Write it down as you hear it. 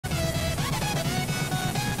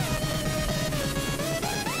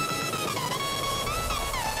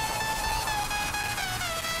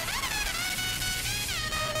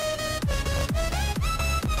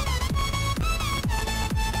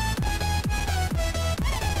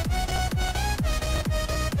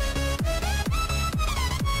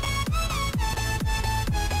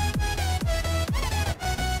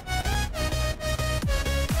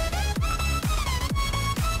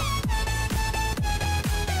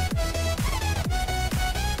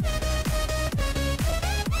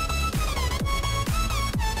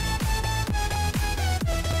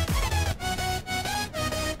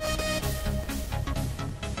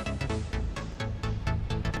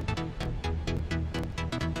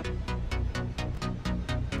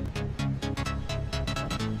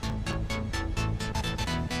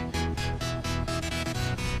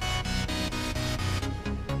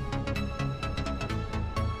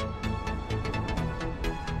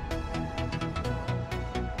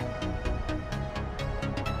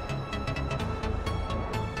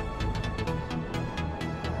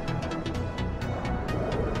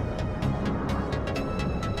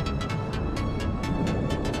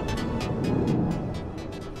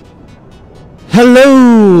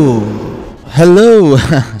Hello! Hello!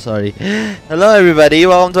 Sorry. Hello everybody,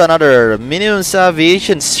 welcome to another Minimums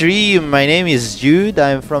Aviation stream. My name is Jude,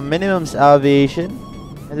 I'm from Minimums Aviation.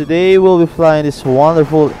 And today we'll be flying this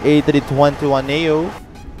wonderful A321neo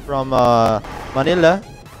from Manila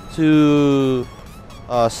to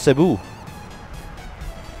Cebu,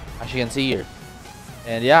 as you can see here.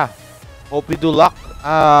 And yeah, hope we do luck.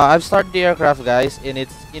 I've started the aircraft, guys, and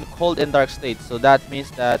it's in cold and dark state, so that means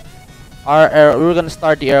that we're gonna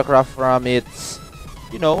start the aircraft from its,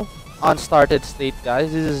 unstarted state,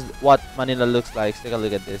 guys. This is what Manila looks like. Take a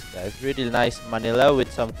look at this, guys. Really nice Manila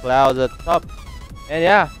with some clouds at the top. And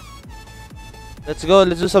yeah, let's go.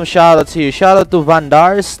 Let's do some shoutouts here. Shout out to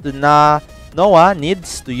Vandars, to Noah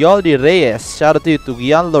Needs, to Yoldi Reyes. Shout out to you, to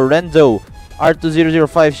Gian Lorenzo,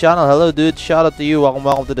 R2005 channel. Hello, dude. Shout out to you.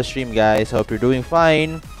 Welcome to the stream, guys. Hope you're doing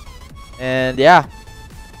fine. And yeah.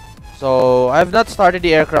 So, I've not started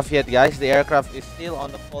the aircraft yet, guys. The aircraft is still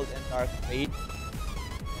on the cold and dark state.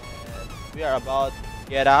 And we are about to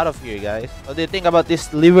get out of here, guys. What do you think about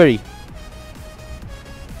this livery?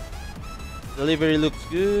 The livery looks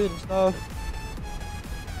good and stuff.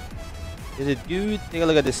 Is it good? Take a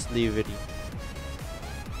look at this livery.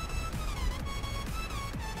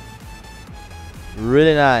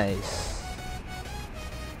 Really nice.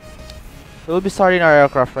 So, we'll be starting our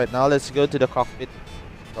aircraft right now. Let's go to the cockpit.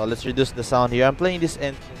 So let's reduce the sound here. I'm playing this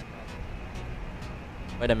engine.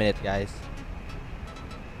 Wait a minute, guys.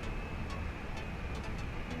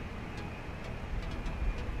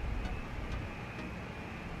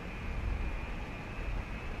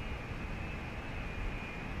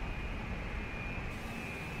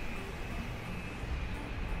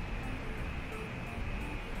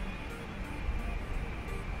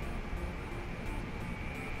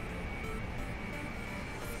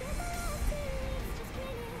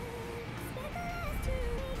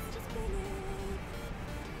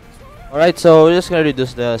 Alright, so we're just gonna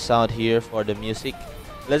reduce the sound here for the music.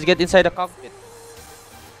 Let's get inside the cockpit.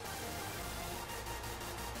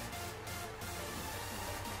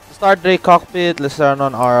 To start the cockpit, let's turn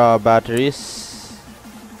on our batteries.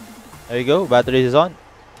 There you go, batteries is on.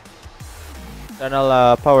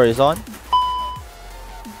 External power is on.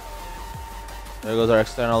 There goes our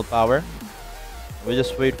external power. We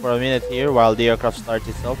just wait for a minute here while the aircraft starts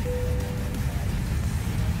itself.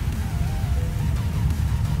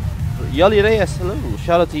 Yoli Reyes, hello,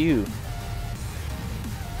 shout out to you.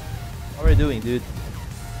 How are you doing, dude?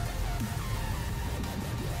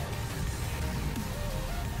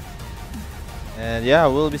 And yeah,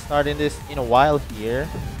 we'll be starting this in a while here.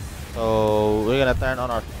 So we're gonna turn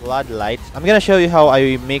on our floodlights. I'm gonna show you how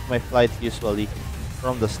I make my flight usually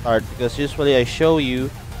from the start, because usually I show you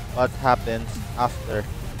what happens after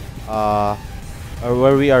or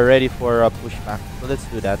where we are ready for a pushback. So let's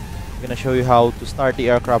do that. I'm gonna show you how to start the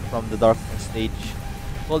aircraft from the darkness stage,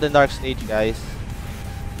 cold and dark stage, guys.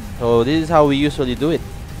 So this is how we usually do it.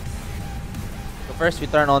 So first we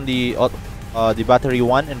turn on the battery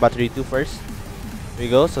 1 and battery 2 first. There we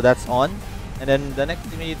go. So that's on, and then the next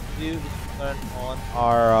thing we need to do is to turn on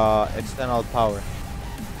our external power.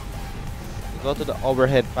 We go to the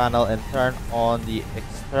overhead panel and turn on the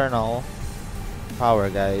external power,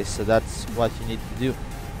 guys. So that's what you need to do.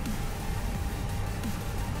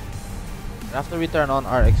 After we turn on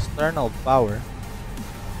our external power,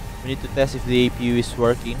 we need to test if the APU is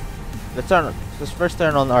working. Let's first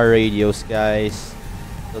turn on our radios, guys.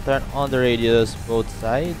 So turn on the radios both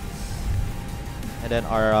sides, and then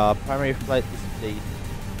our primary flight display,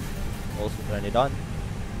 also turn it on.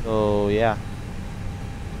 So yeah,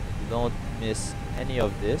 you don't miss any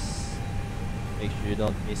of this. Make sure you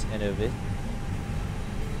don't miss any of it.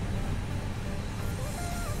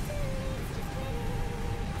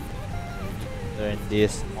 Turn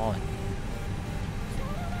this on,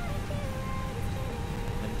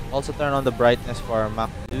 and also turn on the brightness for our Mach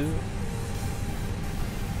 2.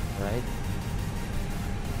 Right,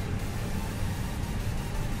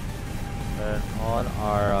 turn on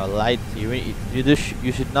our lights here. You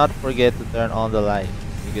should not forget to turn on the lights,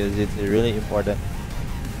 because it's really important.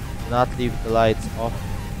 Do not leave the lights off.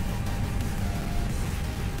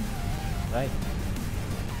 Right.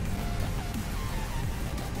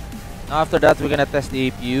 After that, we're gonna test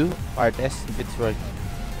the APU, power test, if it's working.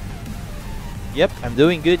 Yep, I'm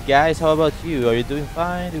doing good, guys. How about you? Are you doing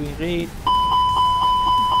fine? Doing great?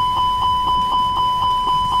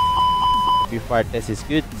 APU power test is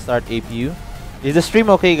good. Start APU. Is the stream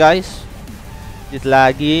okay, guys? Is it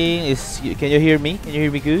lagging? Can you hear me? Can you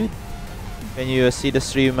hear me good? Can you see the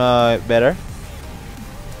stream better?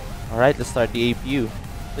 Alright, let's start the APU.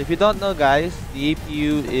 So if you don't know, guys, the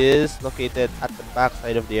APU is located at the back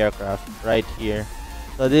side of the aircraft, right here.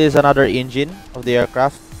 So this is another engine of the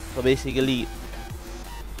aircraft. So basically,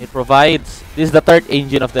 it provides, this is the third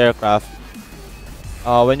engine of the aircraft.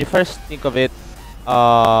 When you first think of it,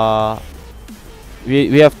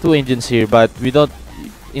 we have two engines here, but we don't,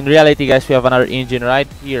 in reality, guys, we have another engine right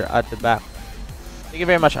here at the back. Thank you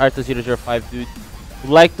very much, R2005, dude. Would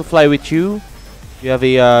like to fly with you. You have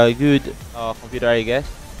a good computer, I guess.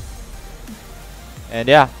 And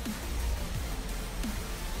yeah,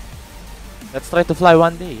 let's try to fly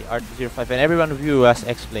one day, R205. And every one of you, as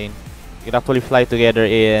explained, you can actually fly together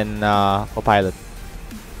in Copilot.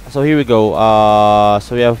 So here we go.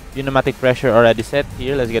 So we have pneumatic pressure already set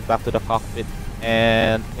here. Let's get back to the cockpit.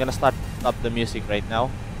 And I'm gonna stop the music right now.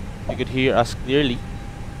 You could hear us clearly.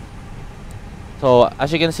 So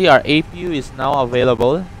as you can see, our APU is now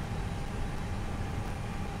available.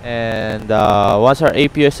 And once our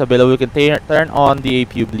APU is available, we can turn on the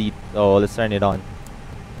APU bleed. So let's turn it on.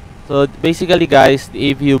 So basically, guys,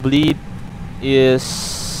 the APU bleed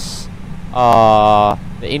is the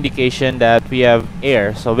indication that we have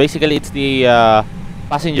air. So basically, it's the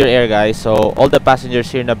passenger air, guys. So all the passengers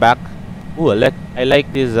here in the back. Ooh, I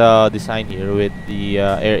like this design here with the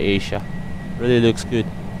Air Asia. Really looks good.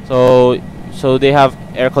 So they have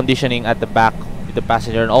air conditioning at the back with the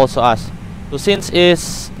passenger and also us. So since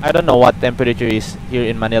I don't know what temperature is here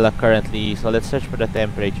in Manila currently, so let's search for the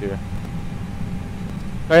temperature.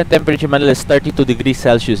 Current temperature in Manila is 32 degrees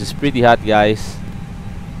Celsius. It's pretty hot, guys.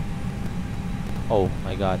 Oh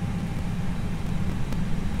my god.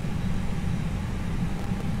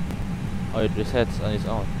 Oh, it resets on its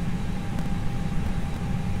own.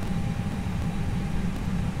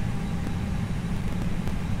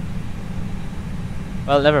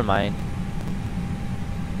 Well, never mind.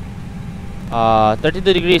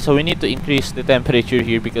 32 degrees, so we need to increase the temperature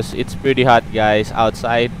here because it's pretty hot, guys,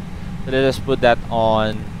 outside. So let us put that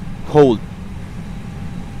on cold.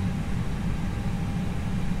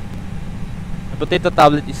 The potato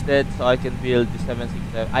tablet is dead, so I can build the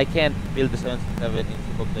 767. I can't build the 767 in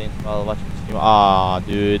simple planes while watching the stream. Ah,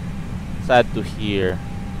 dude, sad to hear.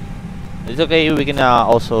 It's okay, we can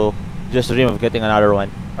also just dream of getting another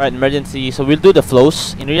one. Alright, emergency. So we'll do the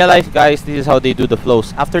flows. In real life, guys, this is how they do the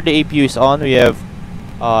flows. After the APU is on, we have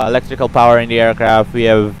electrical power in the aircraft. We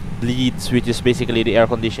have bleeds, which is basically the air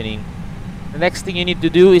conditioning. The next thing you need to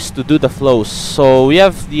do is to do the flows. So we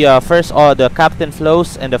have the the captain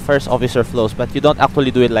flows and the first officer flows, but you don't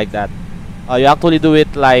actually do it like that. You actually do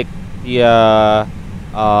it like the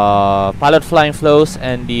pilot flying flows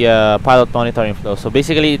and the pilot monitoring flows. So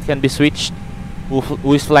basically, it can be switched.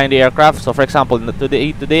 Who is flying the aircraft. So for example,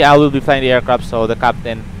 today I will be flying the aircraft, so the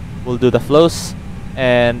captain will do the flows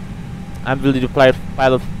and I will do the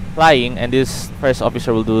pilot flying, and this first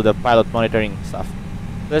officer will do the pilot monitoring stuff.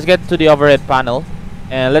 So let's get to the overhead panel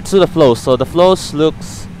and let's do the flows. So the flows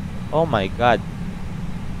looks, oh my god,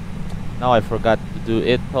 now I forgot to do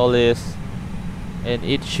it. Police, and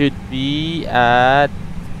it should be at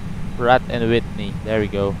Pratt and Whitney. There we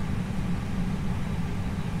go.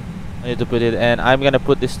 I need to put it, and I'm gonna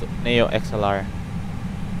put this to Neo XLR.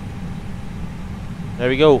 There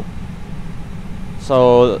we go.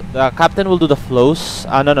 So the captain will do the flows.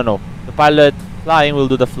 No. The pilot flying will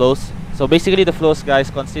do the flows. So basically, the flows, guys,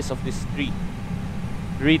 consist of these three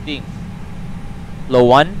things: flow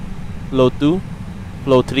 1, flow 2,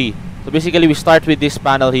 flow 3. So basically, we start with this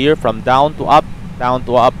panel here from down to up, down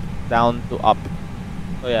to up, down to up.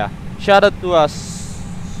 So yeah, shout out to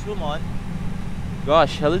Sumon.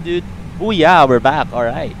 Gosh, hello, dude. Oh yeah, we're back. All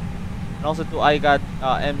right. And also to I got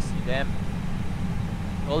MC them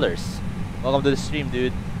shoulders. Welcome to the stream,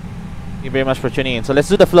 dude. Thank you very much for tuning in. So let's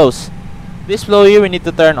do the flows. This flow here, we need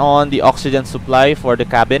to turn on the oxygen supply for the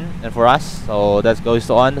cabin and for us. So that goes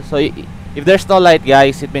to on. So if there's no light,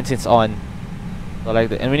 guys, it means it's on. So like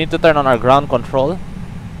that. And we need to turn on our ground control.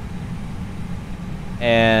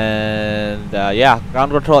 And yeah,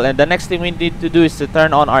 ground control. And the next thing we need to do is to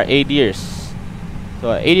turn on our ADRs. So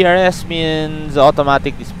ADRS means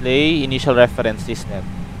automatic display initial reference system.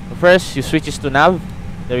 So first, you switches to nav.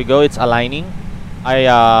 There we go. It's aligning.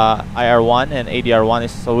 IR1 and ADR1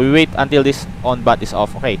 is. So we wait until this on button is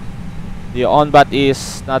off. Okay, the on button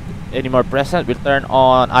is not anymore present. We'll turn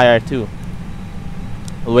on IR2.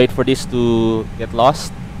 We'll wait for this to get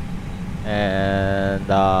lost. And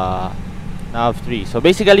nav 3. So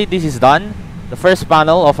basically, this is done. The first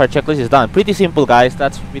panel of our checklist is done. Pretty simple, guys.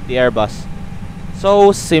 That's with the Airbus.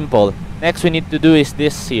 So simple. Next we need to do is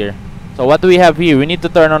this here. So what do we have here? We need to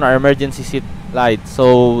turn on our emergency seat light.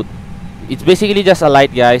 So it's basically just a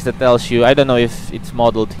light, guys, that tells you, I don't know if it's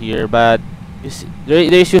modeled here, but You see,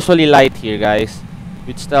 there's usually light here, guys,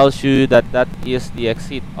 which tells you that that is the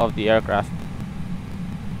exit of the aircraft.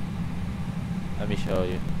 Let me show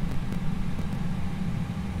you.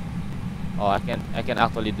 Oh, I can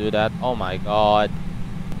actually do that. Oh my god.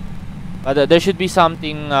 But there should be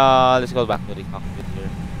something. Let's go back to the cockpit here.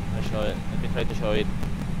 I'll show it. Let me try to show it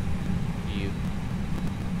to you.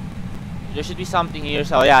 There should be something here.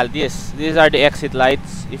 So yeah, these are the exit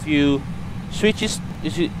lights. If you switch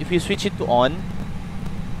it to on.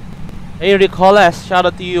 Hey Ricolas, shout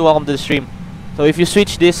out to you. Welcome to the stream. So if you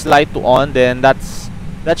switch this light to on, then that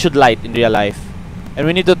should light in real life. And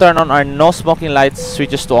we need to turn on our no smoking lights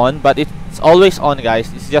switches to on, but it's always on,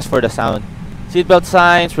 guys. It's just for the sound. Seatbelt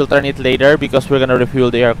signs, we'll turn it later because we're gonna refuel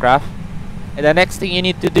the aircraft. And the next thing you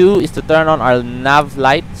need to do is to turn on our nav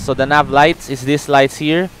lights. So the nav lights is these lights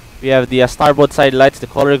here. We have the starboard side lights, the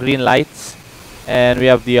color green lights, and we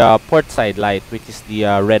have the port side light, which is the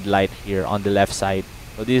red light here on the left side.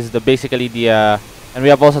 So this is basically the and we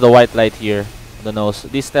have also the white light here on the nose.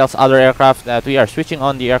 This tells other aircraft that we are switching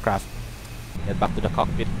on the aircraft. Get back to the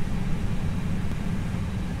cockpit.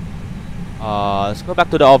 Let's go back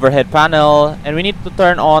to the overhead panel, and we need to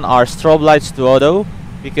turn on our strobe lights to auto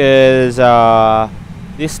because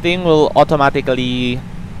this thing will automatically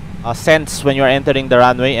sense when you're entering the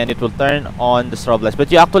runway, and it will turn on the strobe lights.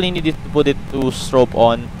 But you actually need to put it to strobe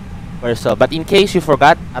on for yourself. But in case you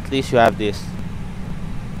forgot, at least you have this.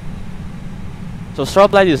 So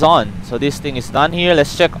strobe light is on. So this thing is done here.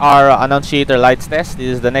 Let's check our annunciator lights test.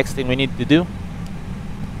 This is the next thing we need to do.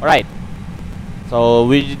 Alright. So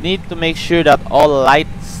we need to make sure that all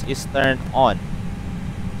lights is turned on.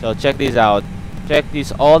 So check this out. Check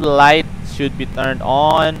this. All the lights should be turned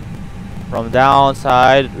on from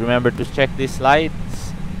downside. Remember to check these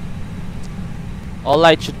lights. All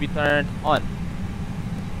lights should be turned on.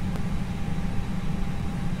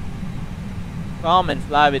 Come and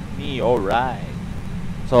fly with me. Alright.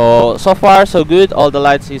 So far so good. All the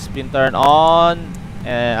lights is been turned on,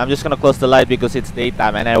 and I'm just gonna close the light because it's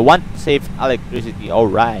daytime and I want to save electricity.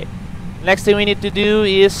 Alright, next thing we need to do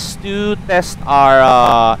is to test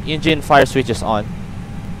our engine fire switches on.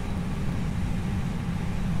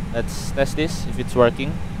 Let's test this if it's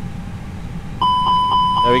working.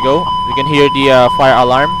 There we go. We can hear the fire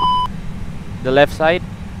alarm. The left side,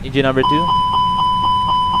 engine number 2.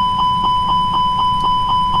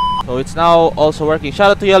 So it's now also working.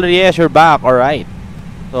 Shout out to y'all. Yes, you're back. Alright.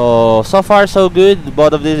 So far so good.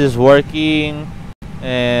 Both of this is working.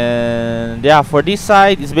 And yeah, for this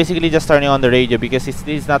side, it's basically just turning on the radio because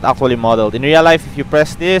it's not actually modeled. In real life, if you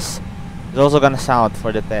press this, it's also gonna sound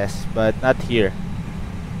for the test, but not here.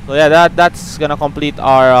 So yeah, that's gonna complete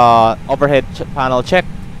our overhead panel check.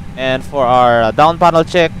 And for our down panel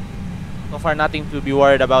check, so far nothing to be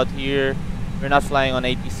worried about here. We're not flying on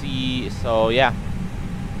ATC, so yeah.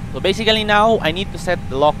 So basically now I need to set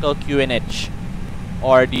the local QNH,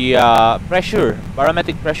 or the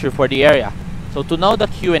barometric pressure for the area. So to know the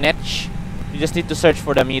QNH, you just need to search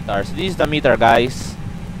for the meter. So this is the meter, guys,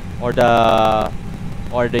 or the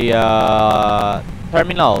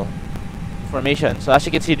terminal information. So as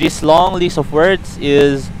you can see, this long list of words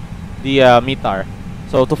is the meter.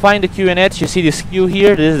 So to find the QNH, you see this Q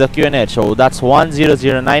here. This is the QNH. So that's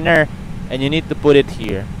 1009er, and you need to put it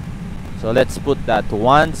here. So let's put that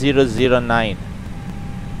 1009.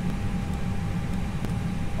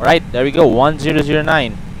 Alright, there we go,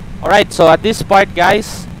 1009. Alright, so at this part,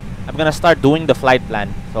 guys, I'm gonna start doing the flight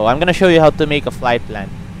plan. So I'm gonna show you how to make a flight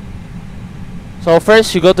plan. So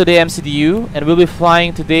first, you go to the MCDU, and we'll be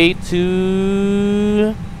flying today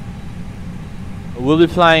to... We'll be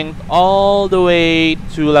flying all the way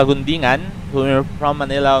to Lagundingan. So we're from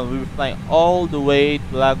Manila, we'll be flying all the way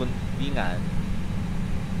to Lagundingan.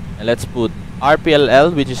 And let's put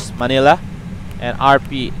RPLL, which is Manila, and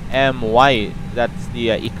RPMY, that's the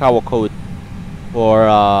Ikawa code for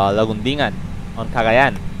Lagundingan on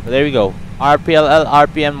Cagayan. So there we go, RPLL,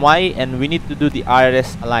 RPMY, and we need to do the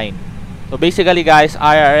IRS align. So basically, guys,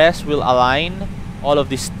 IRS will align all of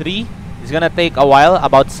these three. It's gonna take a while,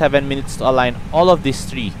 about 7 minutes to align all of these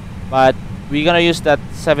three, but we're gonna use that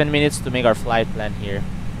 7 minutes to make our flight plan here.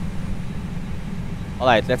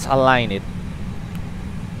 Alright, let's align it.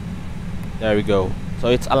 There we go. So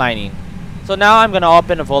it's aligning. So now I'm gonna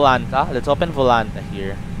open Volanta. Let's open Volanta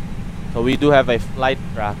here. So we do have a flight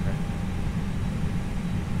tracker.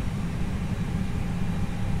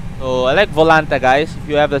 So I like Volanta, guys. If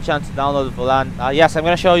you have the chance to download Volanta, yes, I'm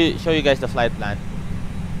gonna show you guys the flight plan.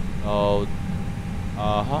 So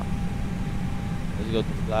let's go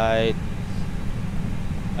to flight.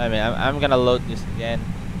 I mean, I'm gonna load this again.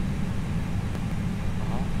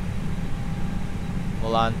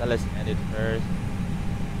 Volanta, let's end it first.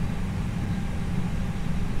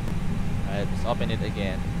 Alright, let's open it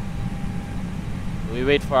again. We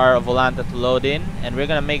wait for our Volanta to load in, and we're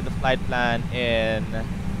gonna make the flight plan in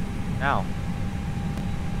now.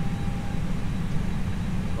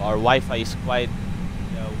 So our Wi-Fi is quite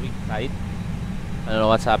weak side. I don't know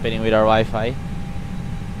what's happening with our Wi-Fi.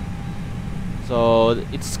 So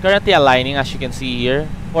it's currently aligning, as you can see here,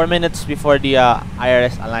 4 minutes before the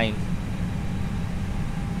IRS aligns.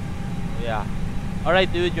 So yeah.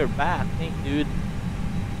 Alright, dude, you're back. Thank you, dude.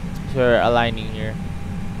 You're aligning here.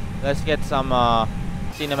 Let's get some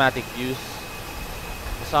cinematic views.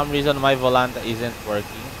 For some reason my Volanta isn't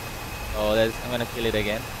working, so I'm gonna kill it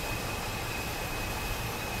again.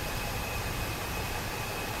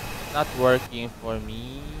 It's not working for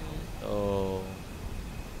me, so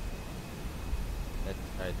let's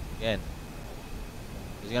start again.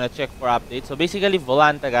 Just gonna check for updates. So basically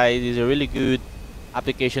Volanta, guys, is a really good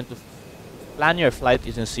application to plan your flight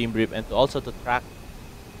using SimBrief, and to also to track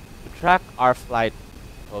our flight.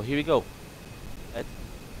 So here we go.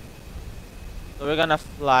 So we're gonna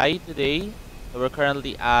fly today. So we're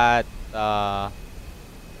currently at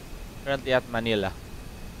Manila.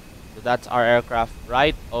 So that's our aircraft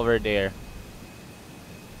right over there.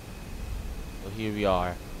 So here we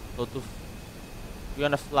are. So we're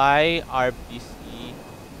gonna fly RPC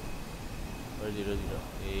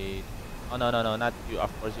 4008. Oh no, not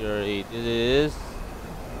QR408. This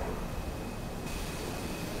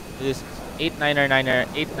is 89er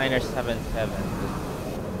 89er77.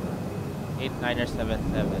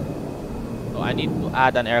 89er77. So I need to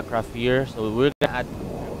add an aircraft here. So we're gonna add.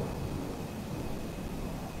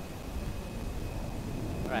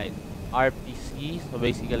 Alright, RPC. So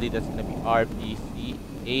basically that's gonna be RPC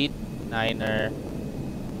 89er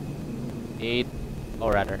 8,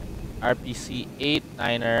 or rather RPC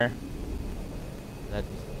 89er. That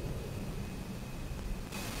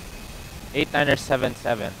is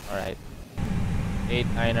 89er77. Alright,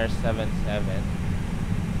 89er77.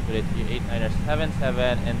 Put it here,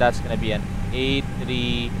 89er77, and that's gonna be an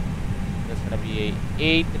A3. That's gonna be a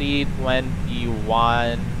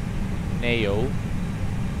A321 neo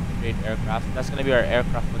straight aircraft. That's gonna be our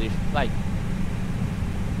aircraft for this flight.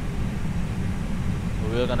 So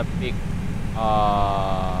we're gonna pick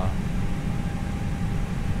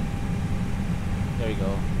there we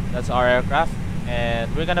go. That's our aircraft,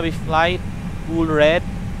 and we're gonna be flight cool red.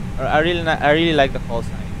 Or I really like the call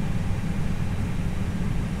sign.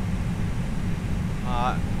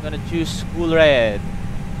 I'm gonna choose cool red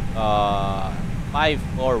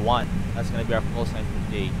 541. That's gonna be our call sign for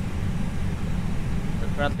today.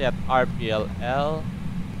 We're currently at RPLL.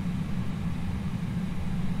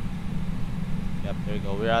 Yep, there we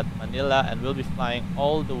go. We're at Manila, and we'll be flying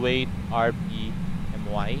all the way to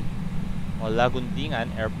RPMY, or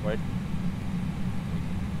Lagundingan Airport.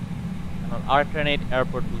 And on alternate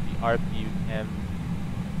airport will be RPVM.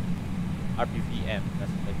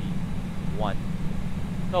 That's gonna be 1.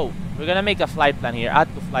 So we're gonna make a flight plan here.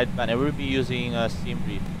 Add to flight plan, and we'll be using SimBrief.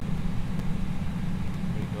 Here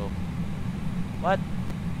we go. What?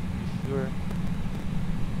 You sure?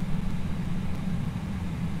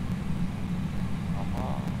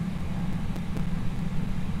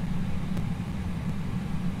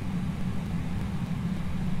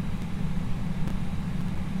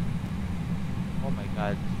 Oh my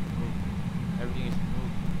God! Everything is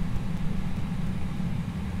smooth.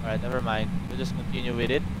 Alright, never mind. We'll just continue with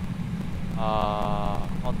it.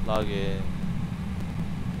 Can't log in.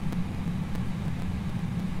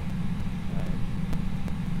 Right.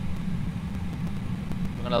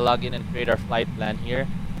 We're gonna log in and create our flight plan here.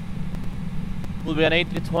 Will be an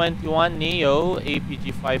A321neo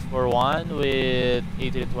APG 541 with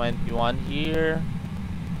A321 here.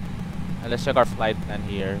 And let's check our flight plan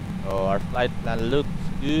here. So our flight plan looks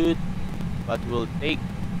good, but we'll take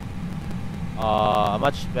a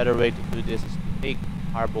much better way to do this is to take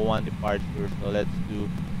Harbo 1 departure. So let's do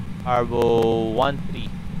Harbo 13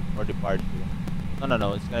 for departure.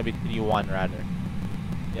 No, it's gonna be 31 rather.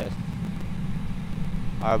 Yes.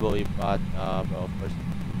 Harbo Ipat, bro, first.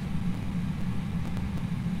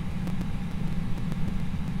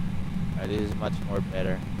 Alright, this is much more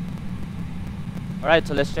better. Alright,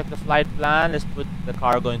 so let's check the flight plan. Let's put the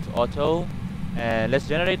cargo into auto, and let's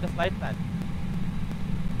generate the flight plan.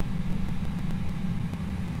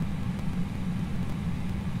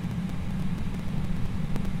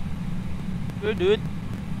 Good, dude.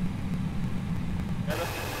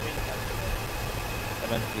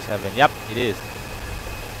 737. Yep, it is.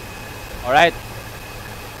 Alright.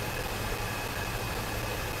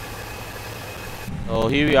 So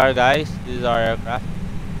here we are, guys. This is our aircraft.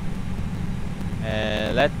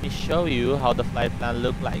 And let me show you how the flight plan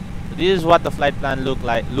look like. So this is what the flight plan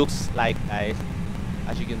looks like, guys.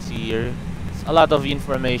 As you can see here, it's a lot of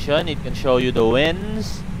information. It can show you the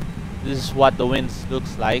winds. This is what the winds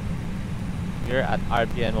looks like here at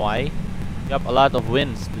RPNY. We have a lot of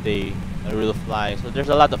winds today that will fly. So there's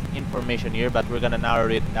a lot of information here, but we're gonna narrow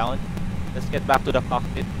it down. Let's get back to the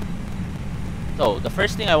cockpit. So the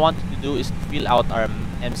first thing I wanted to do is to fill out our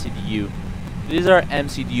MCDU. This is our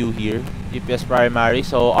MCDU here, GPS primary.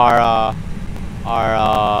 So our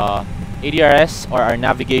ADRS or our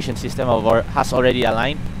navigation system has already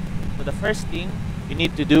aligned. So the first thing we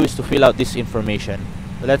need to do is to fill out this information.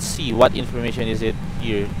 So let's see what information is it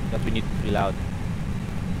here that we need to fill out.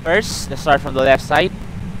 First, let's start from the left side.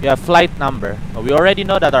 We have flight number. So we already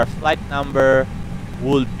know that our flight number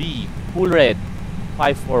will be full red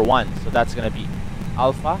 541. So that's gonna be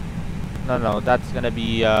Alpha. No, that's gonna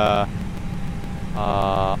be Alpha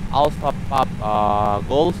Pop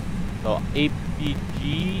Golf. So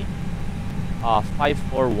APG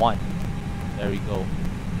 541. There we go.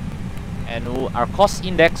 And our cost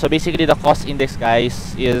index. So basically, the cost index,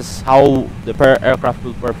 guys, is how the aircraft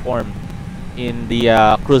will perform in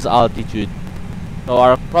the cruise altitude. So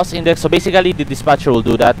our cost index. So basically, the dispatcher will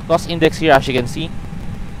do that. Cost index here, as you can see,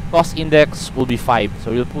 cost index will be 5.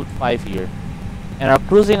 So we'll put 5 here. And our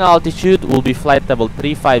cruising altitude will be flight level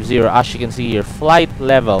 350, as you can see here. Flight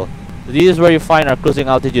level. So this is where you find our cruising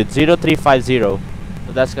altitude, 0350. So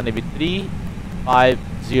that's going to be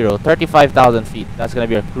 35,000 feet. That's going to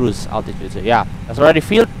be our cruise altitude. So yeah, that's already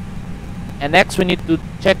filled. And next we need to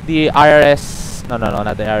check the IRS. No,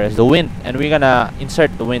 not the IRS. The wind. And we're going to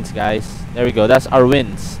insert the winds, guys. There we go. That's our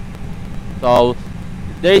winds. So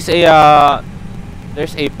there's a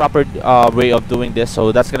proper way of doing this.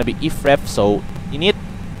 So that's going to be if ref. So init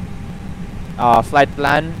flight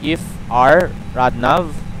plan if r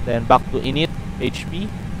radnav, then back to init HP,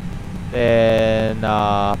 then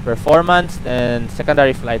performance, then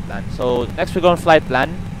secondary flight plan. So next we're going flight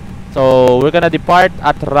plan. So we're gonna depart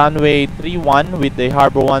at runway 31 with the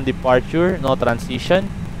harbor 1 departure, no transition.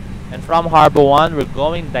 And from harbor 1 we're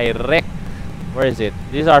going direct. Where is it?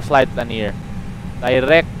 This is our flight plan here.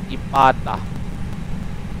 Direct Ipata.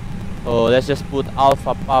 So let's just put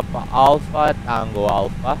Alpha Papa Alpha Tango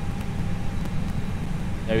Alpha.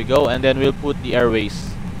 There we go. And then we'll put the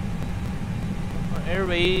airways. For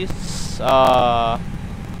airways,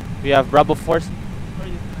 we have Bravo 4. It's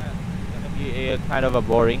gonna be a kind of a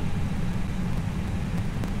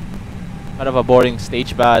boring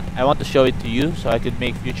stage, but I want to show it to you so I could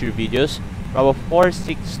make future videos. Bravo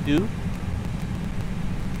 462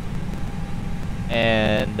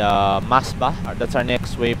 and Masba. That's our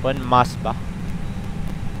next weapon, Masba.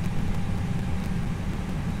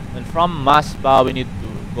 And from Masba we need to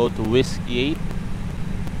go to Whiskey 8,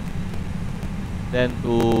 then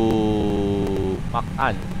to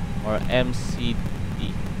Mactan or MCD.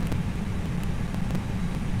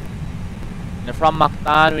 And from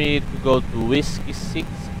Mactan we need to go to Whiskey 6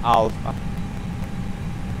 Alpha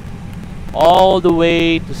all the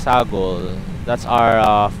way to Sagol. That's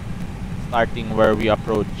our starting where we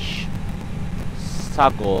approach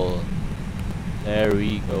Sagol. There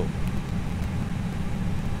we go.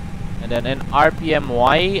 And then in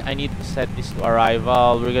RPMY, I need to set this to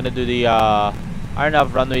arrival. We're gonna do the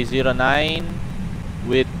RNAV runway 09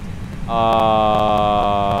 with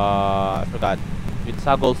I forgot, with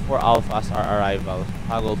Sagol 4 Alpha as our arrival.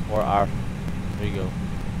 Sagol 4R. There we go.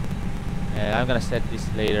 And I'm gonna set this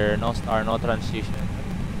later. No star, no transition.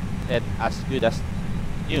 Set as good as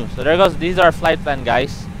new. So there goes. These are flight plan,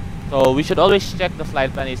 guys. So we should always check the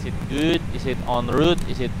flight plan. Is it good? Is it en route?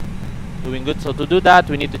 Is it doing good? So to do that,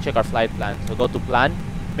 we need to check our flight plan. So go to plan.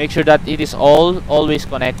 Make sure that it is always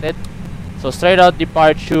connected. So straight out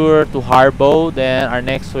departure to Harbo. Then our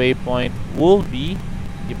next waypoint will be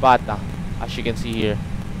Ipata, as you can see here.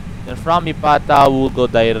 Then from Ipata, we'll go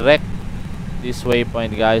direct this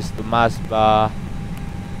waypoint, guys, to Masba,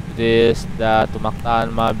 to this, that, to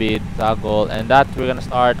Mactan, Mabit, Sagol, and that we're gonna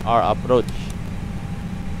start our approach.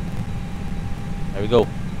 There we go.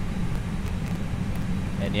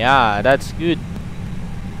 And yeah, that's good.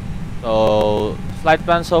 So flight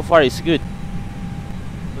plan so far is good.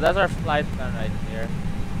 So that's our flight plan right there.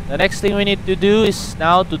 The next thing we need to do is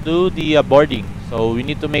now to do the boarding. So we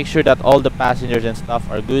need to make sure that all the passengers and stuff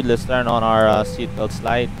are good. Let's turn on our seatbelt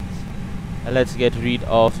lights. And let's get rid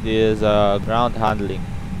of this ground handling.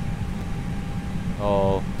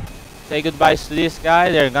 So say goodbyes to this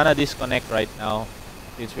guy. They're gonna disconnect right now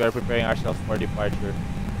since we are preparing ourselves for departure.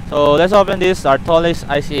 So let's open this, our tallest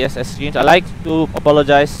ICSS screen. I like to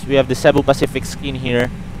apologize. We have the Cebu Pacific skin here.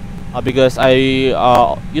 because I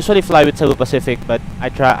usually fly with Cebu Pacific, but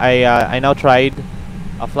I now tried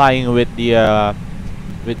flying with the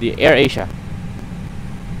Air Asia.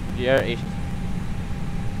 The Air Asia.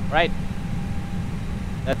 Right.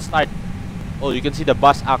 Let's start. Oh, you can see the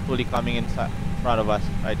bus actually coming in front of us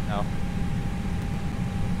right now.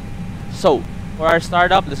 So, for our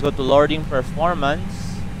startup, let's go to loading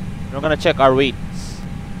performance. We're gonna check our weights.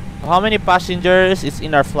 So how many passengers is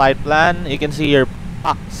in our flight plan? You can see here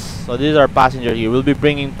packs. So these are passengers here. We'll be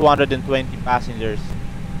bringing 220 passengers.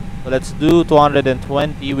 So let's do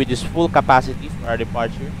 220, which is full capacity for our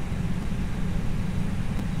departure.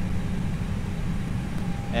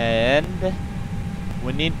 And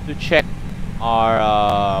we need to check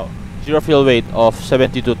our zero fuel weight of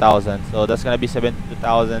 72,000. So that's gonna be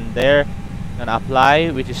 72,000 there. Gonna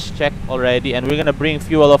apply, which is checked already, and we're gonna bring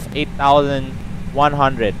fuel of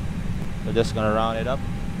 8,100. So just gonna round it up.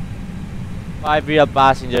 5 real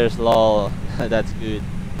passengers, lol. That's good.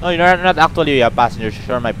 No, you're not actually a passenger.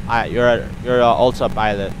 You're also a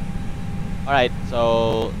pilot. All right,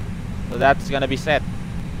 so that's gonna be set.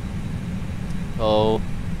 So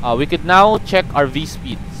we could now check our V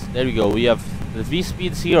speeds. There we go. We have the V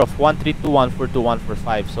speeds here of 132, 142,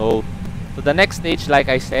 145. So the next stage, like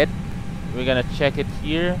I said, we're gonna check it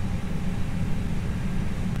here.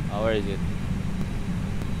 Where is it?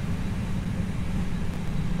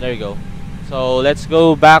 There we go. So let's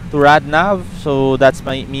go back to RadNav. So that's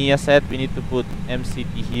my MIA set. We need to put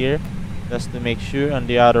MCT here just to make sure on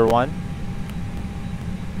the other one.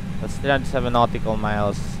 That's 307 nautical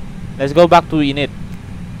miles. Let's go back to init.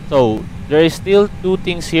 So there is still two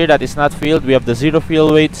things here that is not filled. We have the zero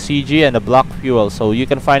fuel weight CG and the block fuel. So you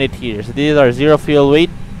can find it here. So these are zero fuel weight,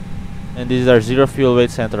 and this is our zero fuel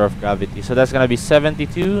weight center of gravity. So that's gonna be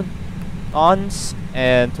 72 tons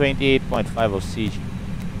and 28.5 of CG.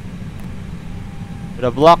 With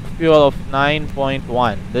a block fuel of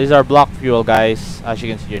 9.1. These are block fuel, guys. As you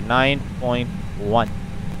can see here, 9.1.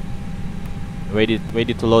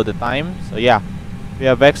 Ready to load the time. So yeah, we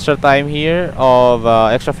have extra time here of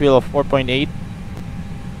extra fuel of 4.8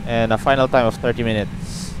 and a final time of 30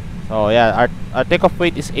 minutes. So yeah, our takeoff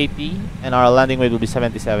weight is 80 and our landing weight will be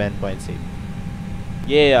 77.6.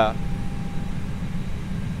 Yeah.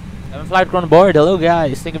 I'm Flight Crew on board. Hello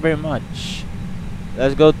guys, thank you very much.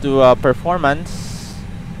 Let's go to performance.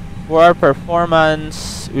 For our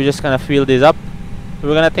performance, we're just gonna fill this up. So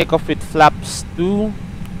we're gonna take off with flaps 2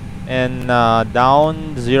 and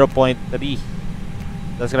down 0.3.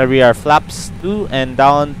 That's gonna be our flaps 2 and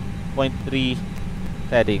down 0.3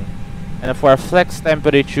 setting. And for our flex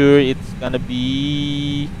temperature, it's gonna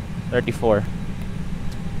be 34.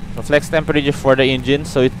 So flex temperature for the engine.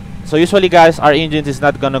 So usually, guys, our engines is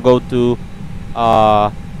not gonna go to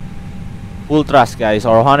full thrust, guys,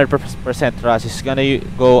 or 100% thrust. It's gonna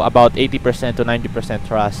go about 80% to 90%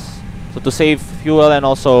 thrust. So to save fuel and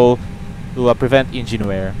also to prevent engine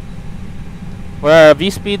wear. For our V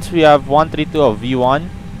speeds, we have 132 of V1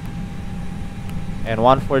 and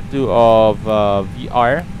 142 of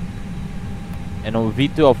VR and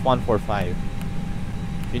V2 of 145.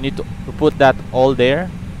 You need to put that all there.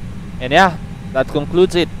 And yeah, that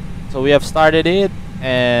concludes it. So we have started it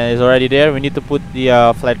and it's already there. We need to put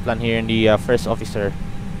the flight plan here in the first officer.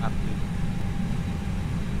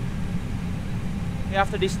 Okay,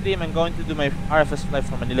 after this stream, I'm going to do my RFS flight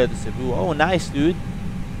from Manila to Cebu. Oh, nice, dude.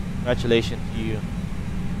 Congratulations to you.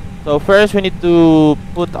 So first, we need to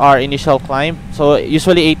put our initial climb. So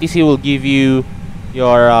usually ATC will give you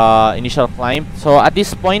your initial climb. So at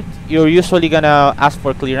this point, you're usually gonna ask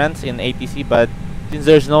for clearance in ATC, but since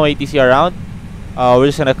there's no ATC around, we're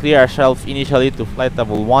just gonna clear ourselves initially to flight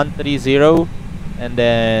level 130, and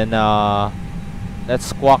then let's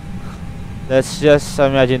squawk. Let's just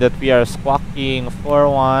imagine that we are squawking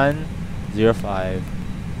 4105.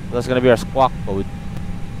 So that's gonna be our squawk code.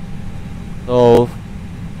 So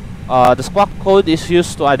the squawk code is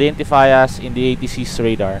used to identify us in the ATC's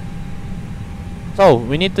radar. So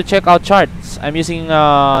we need to check out charts. I'm using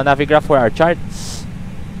Navigraph for our charts.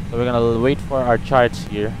 So we're gonna wait for our charts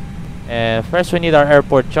here. And first we need our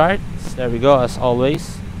airport charts. There we go, as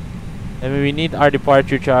always. Then we need our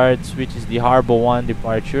departure charts, which is the Harbor 1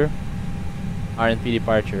 departure, RNP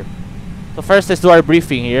departure. So first, let's do our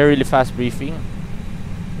briefing here, really fast briefing.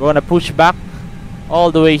 We're gonna push back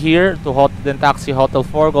all the way here to then taxi Hotel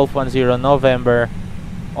 4 Golf 10 November,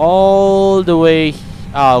 all the way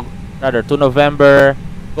rather to November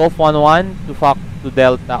Golf 11 to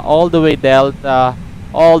Delta, all the way Delta,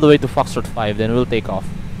 all the way to Foxtrot 5. Then we'll take off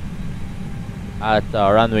at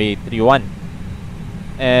runway 31.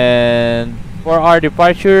 And for our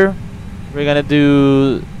departure, we're gonna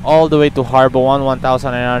do all the way to Harbor 1,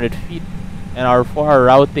 1,900 feet. And for our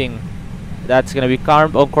routing, that's gonna be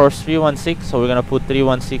CARB on course 316. So we're gonna put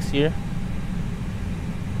 316 here.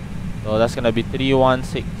 So that's gonna be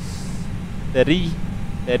 316.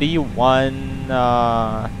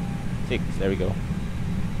 316. There we go.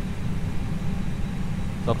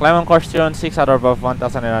 So climb on course 316 at or above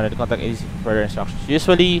 1,900. Contact ATC for further instructions.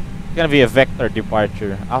 Usually it's gonna be a vector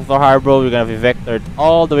departure. After Harbor, we're gonna be vectored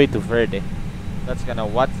all the way to Verde. That's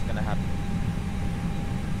what's gonna happen.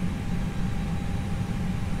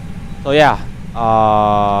 So yeah,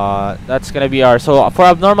 that's gonna be our. So for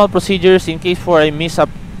abnormal procedures, in case for a mishap,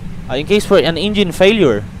 in case for an engine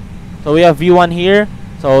failure, so we have V1 here.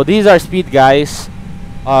 So these are speed, guys.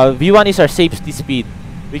 V1 is our safety speed.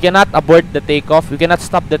 We cannot abort the takeoff. We cannot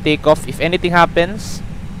stop the takeoff. If anything happens,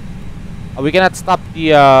 we cannot stop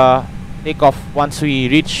the takeoff once we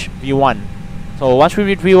reach V1. So once we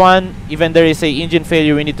reach V1, even there is a engine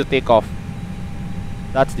failure, we need to take off.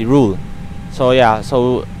 That's the rule. So yeah,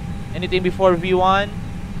 so anything before V1,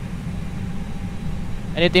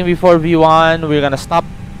 we're gonna stop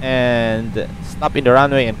and stop in the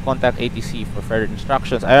runway and contact ATC for further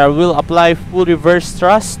instructions. I will apply full reverse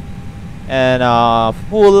thrust and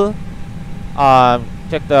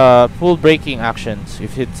check the full braking actions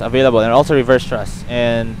if it's available, and also reverse thrust.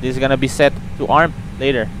 And this is gonna be set to arm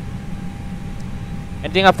later.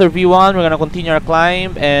 Anything after V1, we're gonna continue our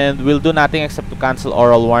climb, and we'll do nothing except to cancel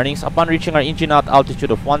oral warnings. Upon reaching our engine out altitude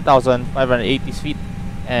of 1,580 feet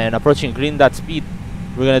and approaching green dot speed,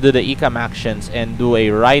 we're gonna do the ECAM actions and do a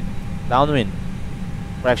right downwind.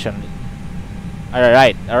 Correction. A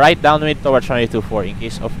right downwind towards 22.4 in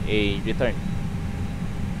case of a return.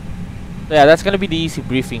 So yeah, that's gonna be the easy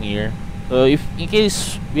briefing here. So if in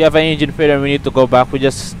case we have an engine failure and we need to go back, we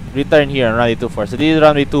just return here on runway 24. So this is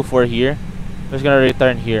runway 24 here. We're just gonna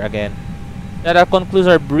return here again. Yeah, that concludes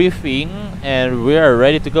our briefing, and we are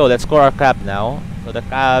ready to go. Let's score our cab now. So the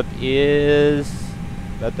cab is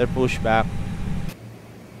better push back.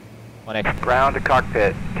 Connect. Ground to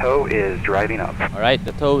cockpit. Tow is driving up. Alright,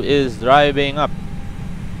 the tow is driving up.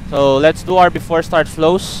 So let's do our before start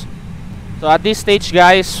flows. So at this stage,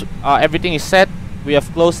 guys, everything is set. We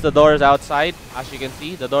have closed the doors outside. As you can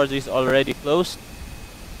see, the doors is already closed.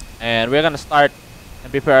 And we're gonna start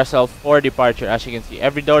and prepare ourselves for departure. As you can see,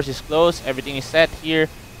 every door is closed. Everything is set here.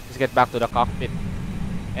 Let's get back to the cockpit.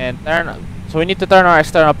 And so we need to turn our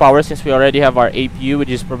external power since we already have our APU, which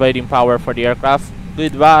is providing power for the aircraft.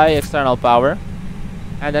 Goodbye, external power.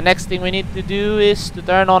 And the next thing we need to do is to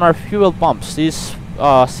turn on our fuel pumps. These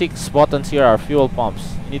 6 buttons here are fuel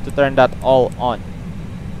pumps. You need to turn that all on.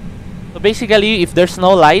 So basically, if there's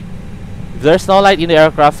no light in the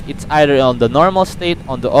aircraft, it's either on the normal state,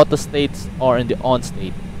 on the auto state, or in the on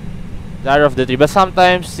state. It's either of the three. But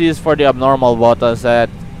sometimes this is for the abnormal buttons that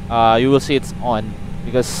you will see it's on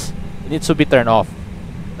because it needs to be turned off.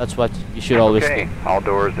 That's what you should always do. Okay, all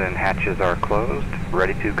doors and hatches are closed,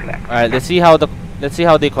 ready to connect. All right, let's see how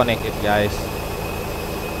they connect it, guys.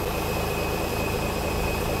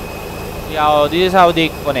 Yeah, this is how they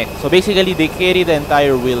connect. So basically, they carry the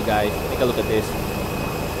entire wheel, guys. Take a look at this.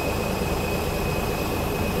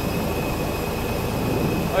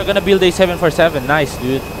 We're gonna build a 747. Nice,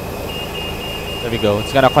 dude. There we go.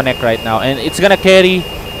 It's gonna connect right now, and it's gonna carry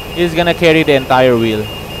the entire wheel.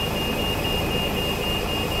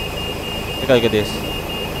 Take a look at this.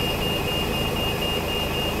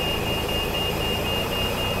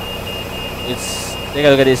 Take a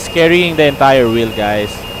look at this, carrying the entire wheel, guys.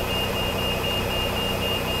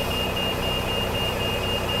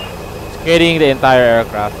 It's carrying the entire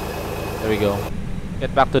aircraft. There we go.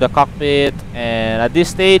 Get back to the cockpit, and at this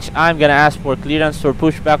stage, I'm gonna ask for clearance for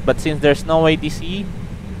pushback. But since there's no ATC,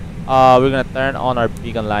 we're gonna turn on our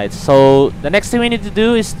beacon lights. So the next thing we need to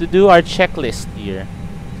do is to do our checklist here.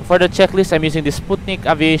 For the checklist, I'm using the Sputnik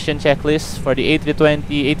Aviation checklist for the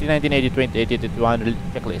A320, A319, A320, A321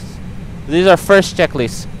 checklist. So this is our first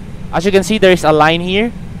checklist. As you can see, there is a line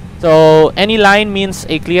here. So any line means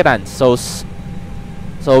a clearance. So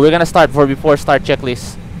we're gonna start for before start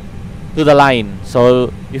checklist to the line.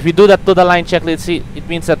 So if we do that to the line checklist, it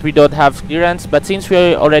means that we don't have clearance. But since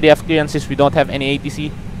we already have clearances, we don't have any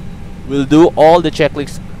ATC. We'll do all the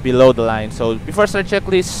checklists below the line. So before start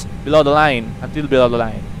checklist below the line until below the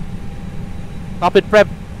line. Cockpit prep.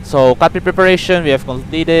 So cockpit preparation we have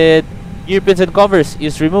completed. Gear pins and covers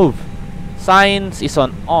is removed. Signs is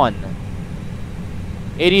on.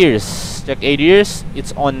 ADIRS. Check ADIRS.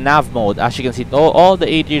 It's on nav mode. As you can see, all the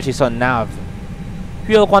ADIRS is on nav.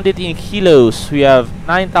 Fuel quantity in kilos. We have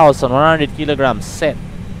 9,100 kilograms set.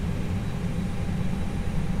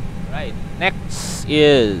 Right. Next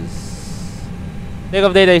is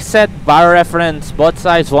Takeoff data is set. Bar reference. Both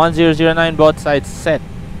sides 1009. Both sides set.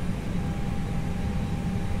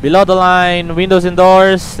 Below the line. Windows and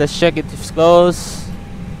doors. Let's check it if it's closed.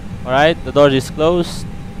 Alright. The door is closed.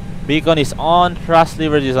 Beacon is on. Thrust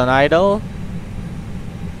lever is on idle.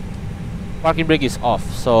 Parking brake is off.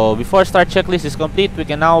 So before start checklist is complete, we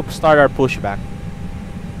can now start our pushback.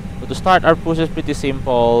 So to start our push is pretty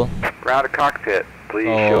simple. Ground to cockpit. Please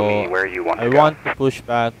show me where you want to go. I want to push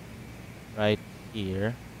back right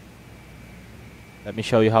here. Let me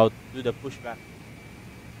show you how to do the pushback.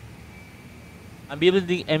 I'm building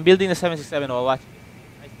the 767 while watching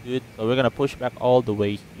it. Nice, dude. So we're gonna push back all the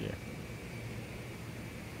way here.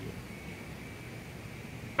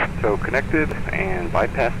 So connected and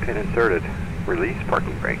bypass pin inserted. Release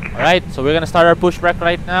parking brake. Alright, so we're gonna start our pushback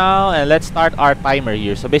right now, and let's start our timer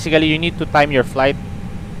here. So basically you need to time your flight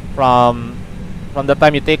from the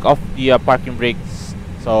time you take off the parking brakes.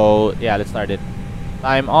 So yeah, let's start it.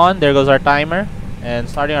 Time on, there goes our timer, and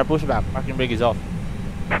starting our pushback. Parking brake is off.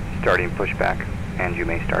 Starting pushback, and you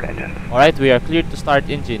may start engines. Alright, we are cleared to start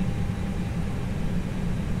engine.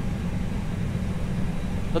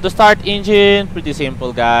 So to start engine, pretty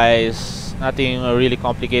simple guys. Nothing really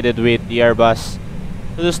complicated with the Airbus.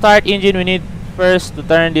 So to start engine, we need first to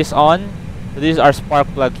turn this on. So this is our spark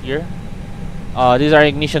plug here. This is our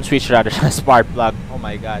ignition switch rather, spark plug. Oh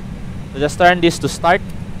my god. So just turn this to start.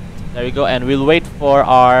 There we go, and we'll wait for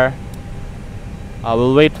our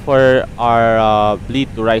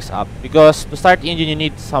bleed to rise up, because to start engine you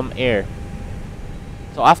need some air.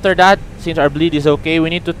 So after that, since our bleed is okay, we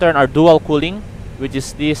need to turn our dual cooling, which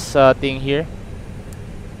is this thing here.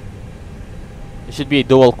 There should be a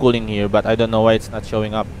dual cooling here, but I don't know why it's not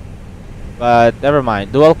showing up. But never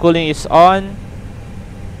mind. Dual cooling is on.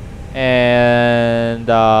 And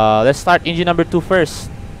let's start engine number 2 first.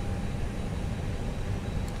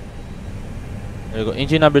 There we go.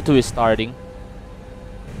 Engine number 2 is starting.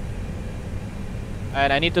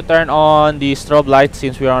 And I need to turn on the strobe light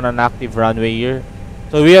since we're on an active runway here.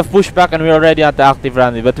 So we have pushback and we're already at the active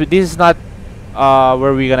runway. But this is not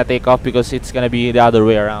where we're gonna take off, because it's gonna be the other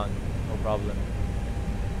way around. No problem.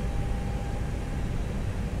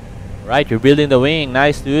 Right, you're building the wing.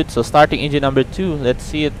 Nice, dude. So starting engine number 2. Let's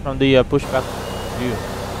see it from the pushback view.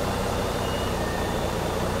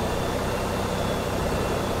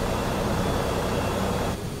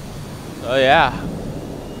 So yeah,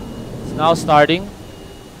 it's now starting.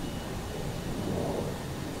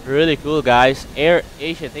 Really cool, guys.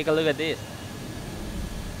 Aviation, take a look at this.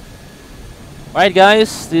 Alright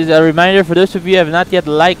guys, this is a reminder for those of you who have not yet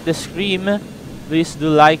liked the stream. Please do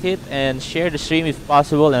like it and share the stream if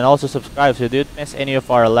possible, and also subscribe so you don't miss any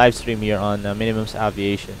of our live stream here on Minimums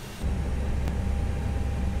Aviation.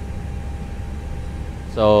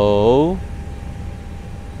 So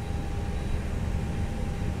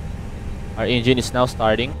our engine is now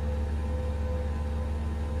starting.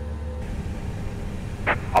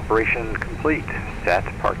 Operation complete. Set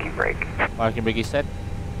parking brake. Parking brake is set.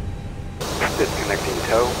 Disconnecting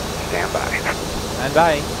tow. Stand by. Stand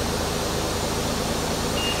by.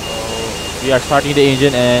 We are starting the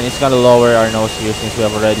engine, and it's gonna lower our nose here since we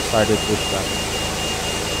have already started pushback.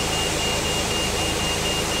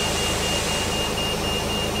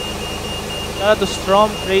 Shout out to Strom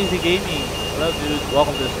Crazy Gaming. Hello dude,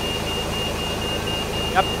 welcome to the stream.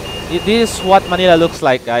 Yep, this is what Manila looks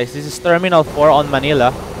like, guys. This is Terminal 4 on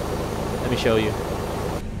Manila. Let me show you.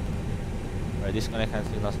 Alright, disconnect hand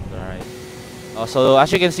signals to the right. So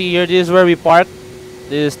as you can see here, this is where we park.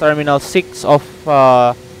 This is Terminal 6 of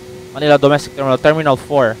Manila Domestic Terminal, Terminal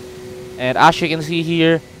 4. And as you can see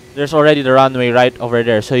here, there's already the runway right over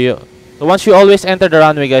there. So once you always enter the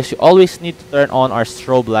runway, guys, you always need to turn on our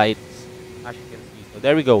strobe lights. As you can see. So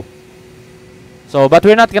there we go. So, but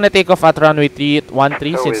we're not gonna take off at runway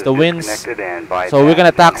 313 since the winds. So we're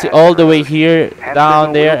gonna taxi all the way here,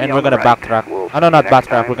 down there, and we're gonna backtrack. Oh no, not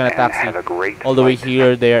backtrack. We're gonna taxi all the way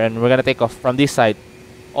here, there, and we're gonna take off from this side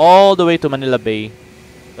all the way to Manila Bay.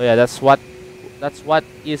 So yeah, that's what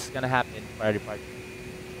is gonna happen for our departure.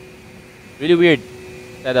 Really weird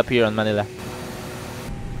setup here on Manila.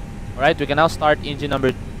 Alright, we can now start engine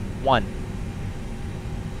number 1.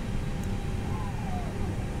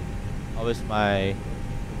 Always my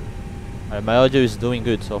audio is doing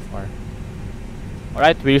good so far.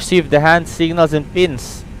 Alright, we received the hand signals and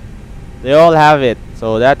pins. They all have it,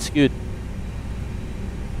 so that's good.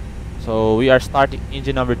 So we are starting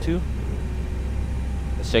engine number 2.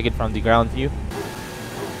 Let's check it from the ground view.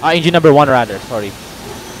 Engine number 1 rather, sorry.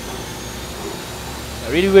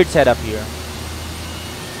 A really weird setup here.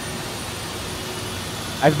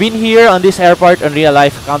 I've been here on this airport in real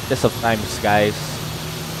life countless of times, guys.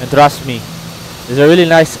 And trust me, It's a really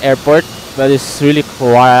nice airport, but it's really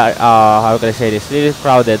how can I say this? Really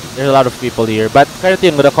crowded. There's a lot of people here. But currently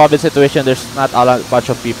in the COVID situation, there's not a bunch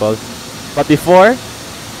of people. But before,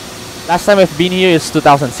 last time I've been here is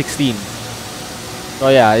 2016. So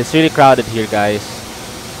yeah, it's really crowded here, guys.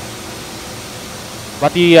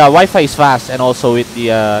 But the Wi-Fi is fast, and also with the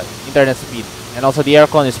internet speed, and also the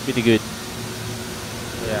aircon is pretty good.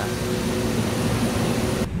 So yeah.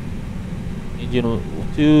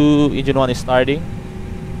 Engine 1 is starting.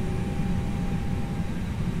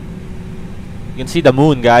 You can see the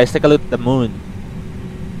moon, guys. Take a look at the moon.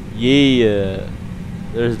 Yeah,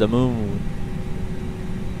 there's the moon.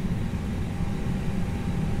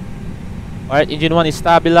 Alright, engine 1 is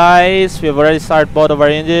stabilized. We have already started both of our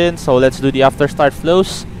engines, so let's do the after start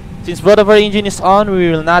flows. Since both of our engine is on,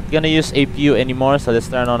 we will not gonna use APU anymore, so let's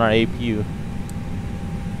turn on our APU.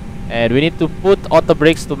 And we need to put auto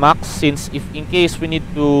brakes to max, since if in case we need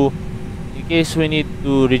to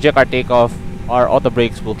reject our takeoff, our auto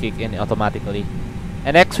brakes will kick in automatically.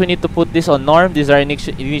 And next, we need to put this on norm. This is our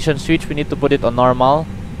ignition switch. We need to put it on normal,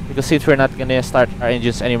 because since we're not gonna start our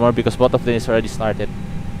engines anymore, because both of them is already started.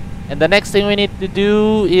 And the next thing we need to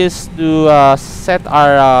do is to set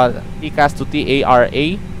our TCAS to TARA.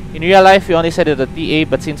 In real life, we only set it to TA,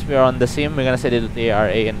 but since we are on the sim, we're gonna set it to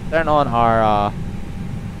TARA and turn on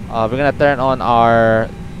our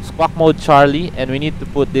squawk mode Charlie, and we need to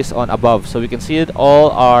put this on above so we can see it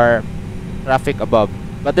all our traffic above.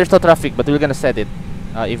 But there's no traffic, but we're gonna set it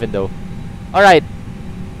even though. Alright,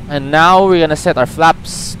 and now we're gonna set our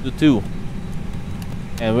flaps to 2.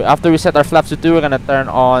 And after we set our flaps to 2, we're gonna turn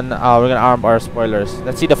on, we're gonna arm our spoilers.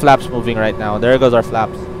 Let's see the flaps moving right now. There goes our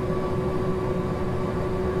flaps.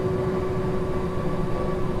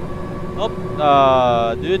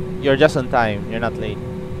 Oh, dude, you're just on time. You're not late.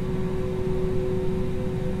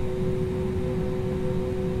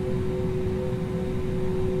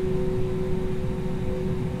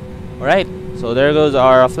 Alright, so there goes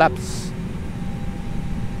our flaps.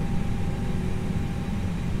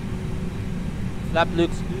 Flap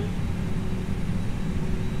looks good.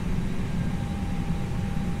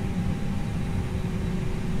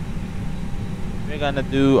 We're gonna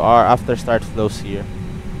do our after start flows here.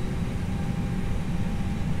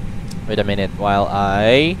 Wait a minute while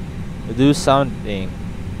I do something.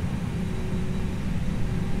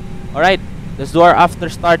 Alright, let's do our after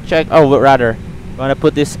start check. Oh, rather, we're gonna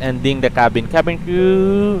put this ending the cabin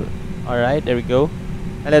crew. Alright, there we go.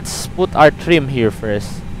 And let's put our trim here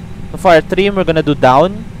first. So for our trim, we're gonna do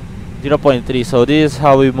down 0.3. So this is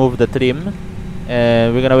how we move the trim,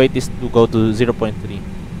 and we're gonna wait this to go to 0.3.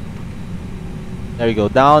 There we go,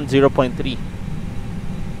 down 0.3.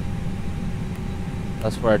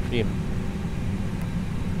 That's for our trim.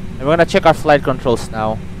 And we're gonna check our flight controls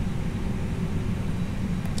now.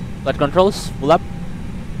 Flight controls, pull up,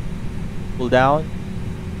 pull down,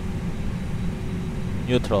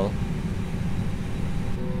 neutral,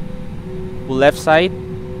 pull left side.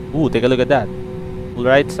 Ooh, take a look at that. Pull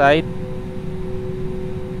right side,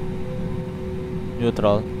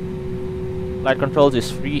 neutral. Flight controls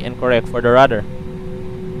is free and correct for the rudder.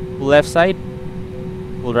 Pull left side,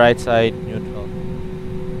 pull right side, neutral.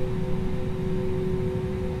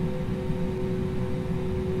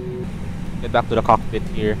 Get back to the cockpit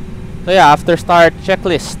here. So yeah, after start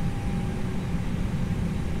checklist.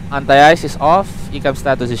 Anti-ice is off, ECAM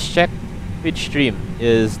status is checked, pitch trim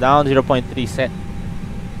is down 0.3 set.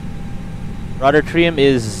 Rudder trim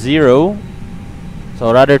is 0.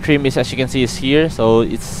 So rudder trim is, as you can see, is here. So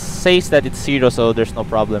it says that it's 0, so there's no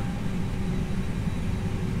problem.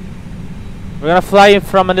 We're gonna fly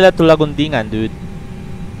from Manila to Lagundingan, dude.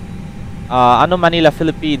 Ano Manila,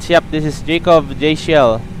 Philippines. Yep, this is Jacob J.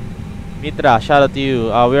 Shell. Mitra, shout out to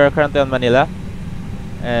you. We are currently on Manila,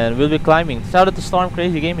 and we'll be climbing. Shout out to Storm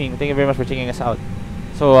Crazy Gaming. Thank you very much for checking us out.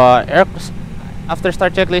 So after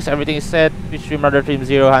start checklist, everything is set. Pitch trim, rudder trim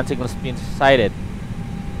 0, hand signal spin sighted.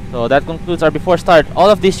 So that concludes our before start. All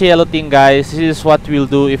of this yellow thing, guys, this is what we'll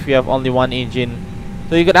do if you have only one engine.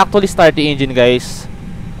 So you can actually start the engine, guys.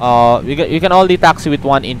 You can only taxi with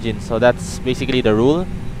one engine. So that's basically the rule.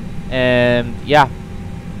 And yeah.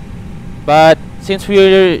 But since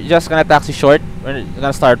we're just gonna taxi short, we're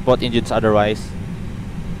gonna start both engines otherwise.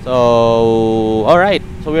 So alright.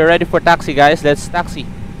 So we're ready for taxi, guys. Let's taxi.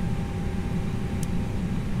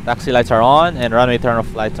 Taxi lights are on and runway turn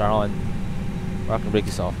off lights are on. Parking brake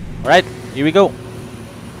is off. Alright, here we go.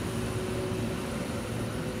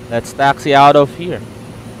 Let's taxi out of here.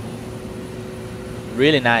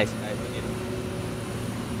 Really nice, guys.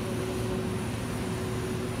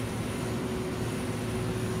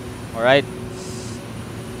 Alright.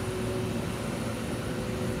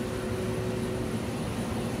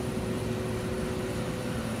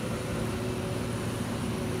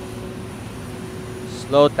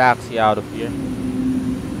 Slow taxi out of here.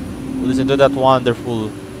 Listen to that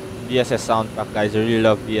wonderful VSS sound pack, guys. I really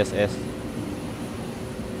love VSS.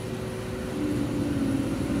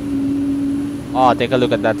 Oh, take a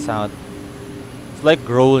look at that sound. It's like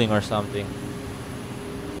growling or something.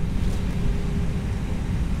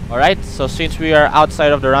 Alright, so since we are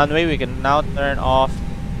outside of the runway, we can now turn off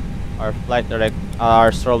our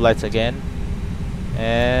our strobe lights again.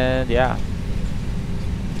 And yeah.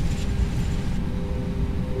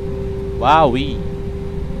 Wowee.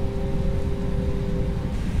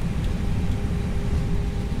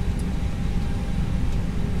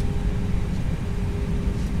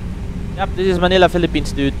 Yep, this is Manila,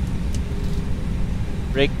 Philippines, dude.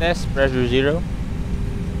 Brake test, pressure 0.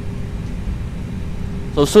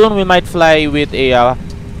 So soon we might fly with a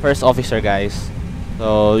first officer, guys.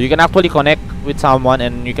 So you can actually connect with someone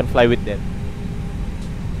and you can fly with them.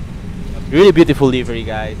 Really beautiful livery,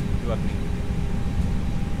 guys. You agree?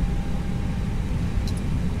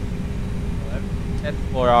 So set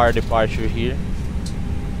for our departure here.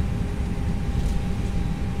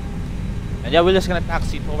 And yeah, we're just gonna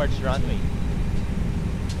taxi towards the runway.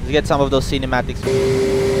 Let's get some of those cinematics.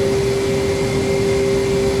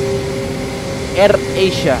 Air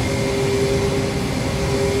Asia.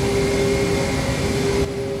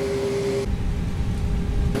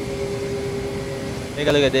 Take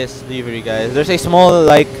a look at this livery, guys. There's a small,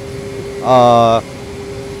 like, how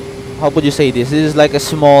would you say this? This is like a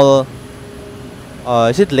small,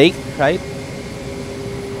 is it lake, right?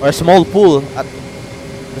 Or a small pool at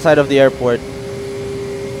the side of the airport.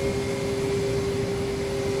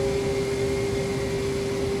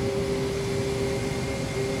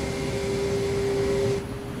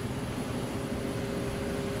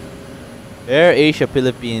 Air Asia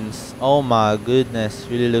Philippines. Oh my goodness,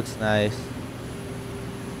 really looks nice.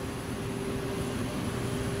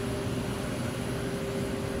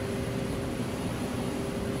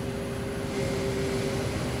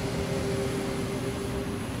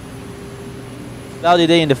 Cloudy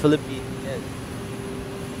day in the Philippines. Yes.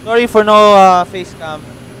 Sorry for no face cam.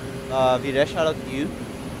 Vida, shout out to you.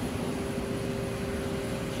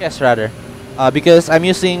 Yes, rather. Because I'm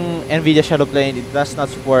using NVIDIA Shadow Plane, it does not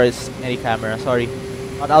support any camera. Sorry,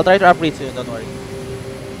 but I'll try to upgrade soon. Don't worry.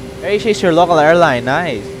 AirAsia is your local airline.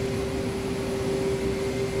 Nice.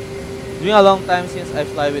 It's been a long time since I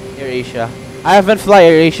fly with AirAsia. I haven't fly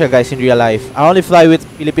AirAsia, guys, in real life. I only fly with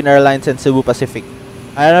Philippine Airlines and Cebu Pacific.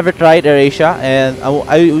 I never tried AirAsia, and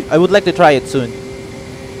I would like to try it soon.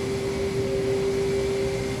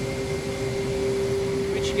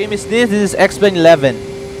 Which game is this? This is X-Plane 11.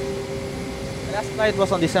 My last flight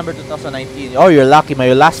was on December 2019. Oh, you're lucky.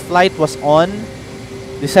 My last flight was on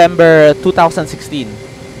December 2016.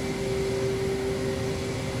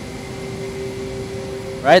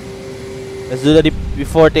 Right? Let's do the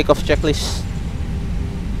before takeoff checklist.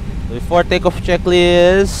 The before takeoff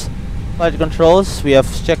checklist. Flight controls. We have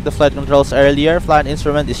checked the flight controls earlier. Flight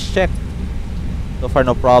instrument is checked. So far,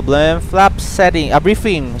 no problem. Flap setting. A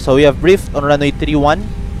briefing. So we have briefed on runway 31.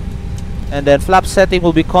 And then flap setting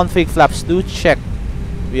will be config flaps 2. Check.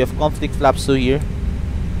 We have config flaps 2 here.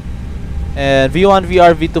 And V1,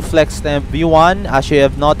 VR, V2 flex temp. V1, as you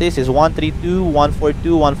have noticed, is 132,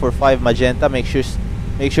 142, 145 magenta. Make sure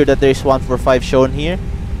that there is 145 shown here.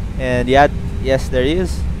 And yeah, yes, there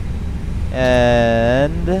is.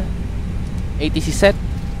 And ATC set.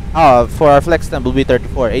 For our flex temp will be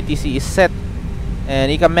 34. ATC is set.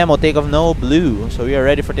 And ICAM memo, takeoff no blue. So we are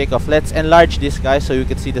ready for takeoff. Let's enlarge this, guys, so you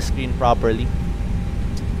can see the screen properly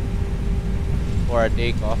for our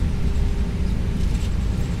takeoff.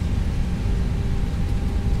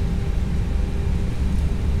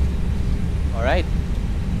 Alright.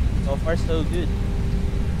 So far so good.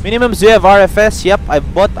 Minimums, do you have RFS? Yep, I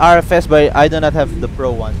bought RFS, but I do not have the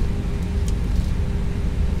Pro one.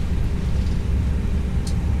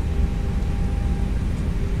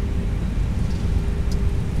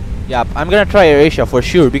 Yep, I'm gonna try AirAsia for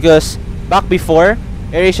sure, because back before,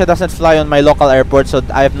 AirAsia doesn't fly on my local airport, so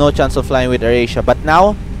I have no chance of flying with AirAsia. But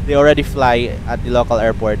now, they already fly at the local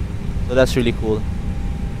airport, so that's really cool.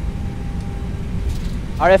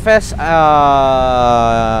 RFS,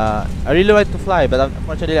 I really like to fly, but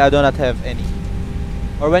unfortunately I do not have any.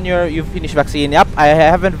 Or when you finish vaccine. Yep, I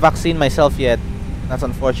haven't vaccinated myself yet. That's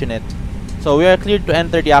unfortunate. So we are cleared to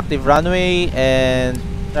enter the active runway and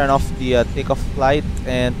turn off the takeoff flight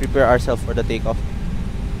and prepare ourselves for the takeoff.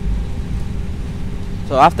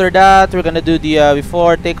 So after that, we're gonna do the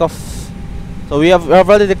before takeoff. So we have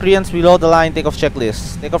already the Koreans below the line takeoff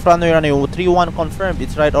checklist. Takeoff runway 31 confirmed.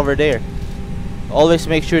 It's right over there. Always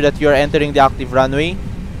make sure that you're entering the active runway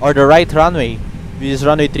or the right runway. which is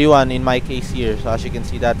runway 31 in my case here. So as you can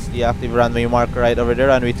see, that's the active runway marker right over there,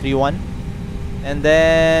 runway 31. And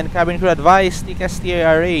then cabin crew advice, take STA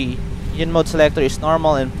array. Engine mode selector is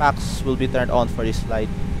normal and packs will be turned on for this flight.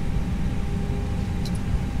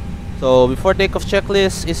 So before takeoff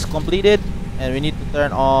checklist is completed, and we need to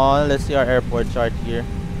turn on, let's see our airport chart here.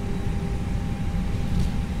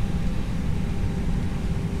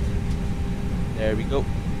 There we go.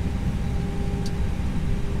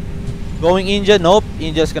 Going India? Nope,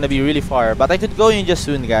 India's gonna be really far. But I could go India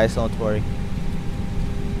soon, guys, don't worry.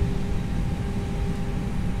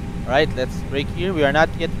 Alright, let's brake here. We are not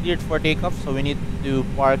yet cleared for takeoff, so we need to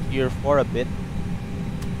park here for a bit.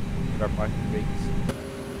 With our parking brakes.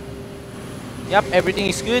 Yep, everything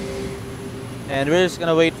is good. And we're just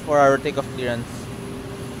gonna wait for our takeoff clearance.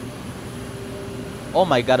 Oh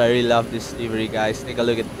my god, I really love this livery, guys. Take a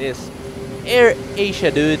look at this. Air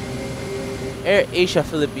Asia, dude. Air Asia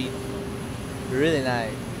Philippines. Really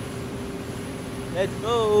nice. Let's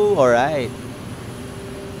go. Alright.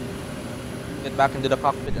 Get back into the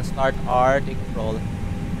cockpit and start our takeoff roll.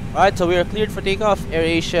 Alright, so we are cleared for takeoff. Air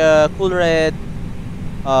Asia, Cool Red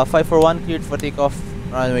 541 cleared for takeoff,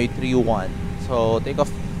 runway 31. So takeoff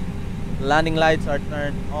landing lights are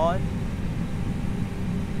turned on.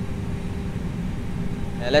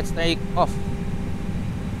 And let's take off.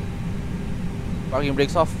 Parking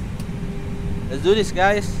brakes off. Let's do this,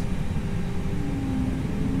 guys.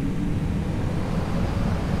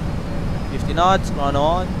 50 knots, run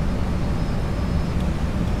on.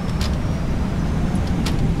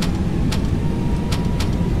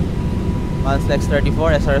 Flex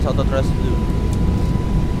 34, SRS auto thrust blue.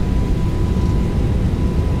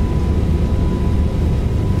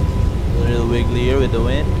 A little wiggly here with the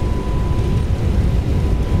wind.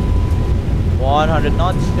 100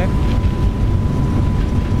 knots, check.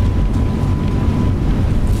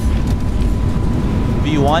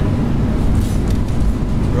 V1.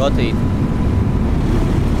 Rotate.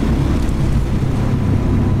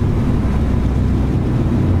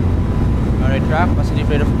 Alright, track, positive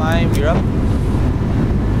rate of climb, gear up.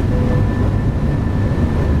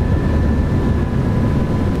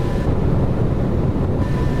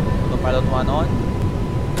 Autopilot 1 on.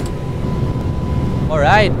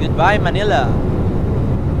 Alright, goodbye Manila.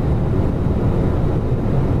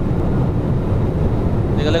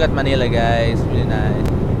 Take a look at Manila, guys, really nice.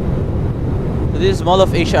 So this is Mall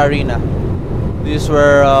of Asia Arena. These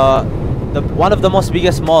were one of the most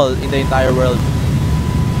biggest mall in the entire world.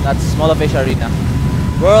 That's Mall of Asia Arena.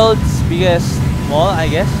 World's biggest mall, I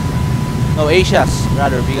guess. No, Asia's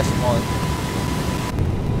rather biggest mall.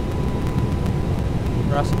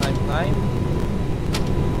 Thrust climb.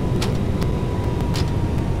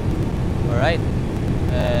 Alright.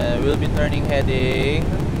 We'll be turning heading.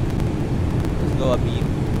 Let's go a beam.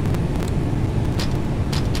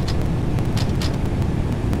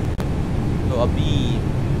 Go a beam.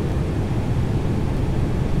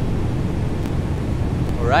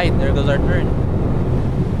 Alright, there goes our turn.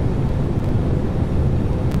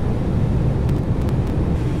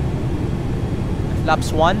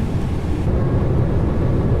 Flaps 1.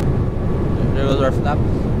 There goes our flaps.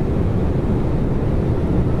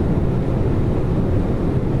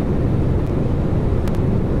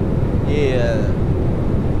 Yeah.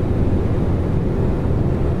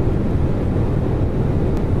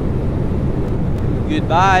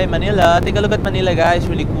 Goodbye, Manila. Take a look at Manila, guys.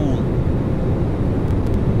 Really cool.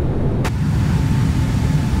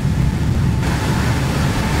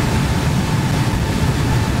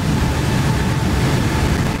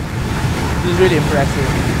 This is really impressive.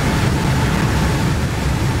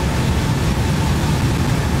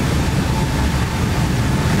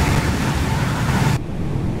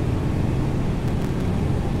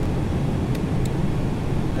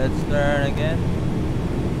 Let's turn again.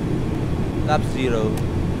 Lap 0.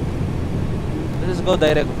 Let's just go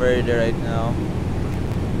direct Verde right now.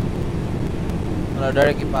 No,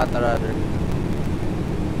 direct Ipata rather.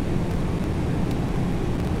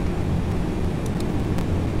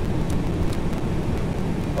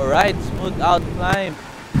 Alright, smooth out climb.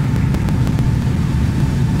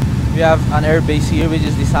 We have an airbase here, which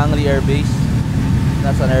is the Sangli airbase.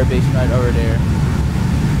 That's an airbase right over there.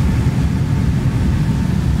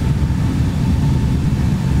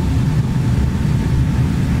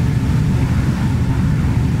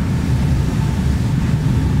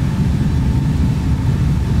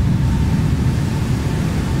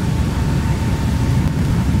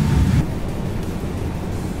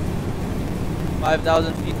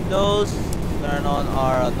 $5,000 feet close. Turn on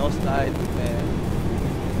our nose light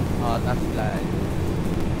and taxi light.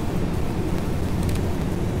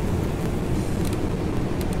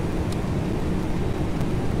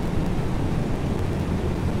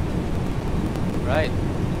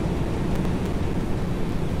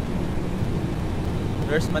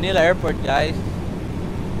 There's Manila Airport, guys.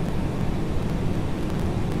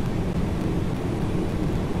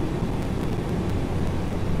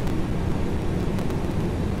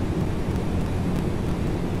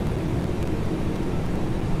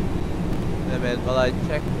 While I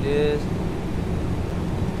check this.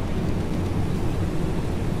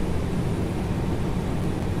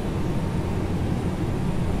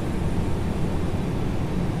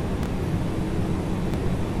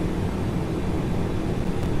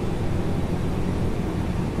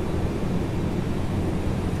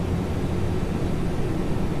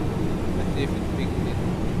 Let's see if it picks it.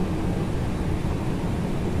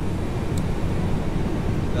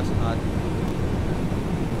 Does not.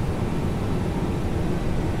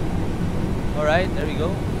 Alright, there we go.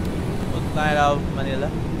 We'll fly out of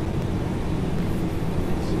Manila.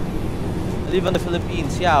 I live in the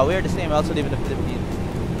Philippines. Yeah, we're the same. I also live in the Philippines.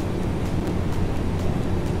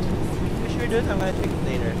 You sure, dude? I'm gonna check it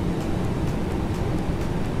later.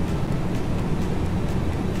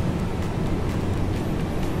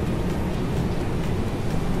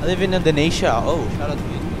 I live in Indonesia. Oh, shout out to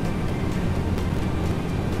you.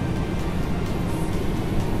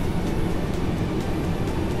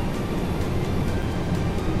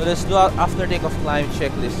 So let's do our after takeoff climb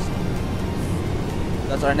checklist.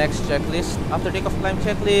 That's our next checklist. After takeoff climb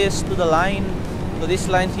checklist to the line. So this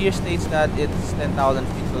line here states that it's 10,000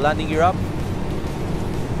 feet. So landing gear up.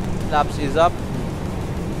 Flaps is up.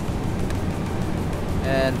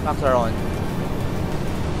 And packs are on.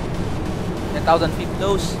 10,000 feet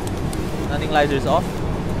close. Landing lights is off.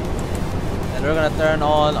 And we're gonna turn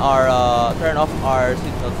on our turn off our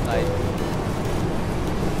seatbelt light.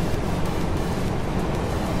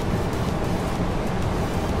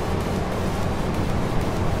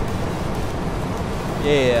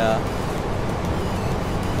 Yeah.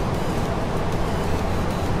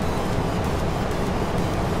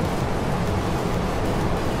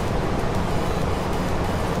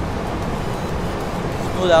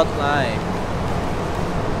 Smooth out climb.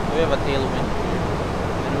 We have a tailwind here.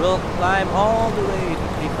 And we'll climb all the way to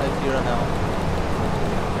 350 now.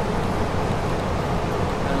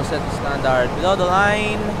 And we'll set the standard. Below the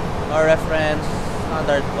line, our reference,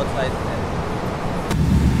 standard port side 10.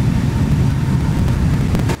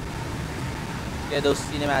 Get those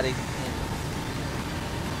cinematics in.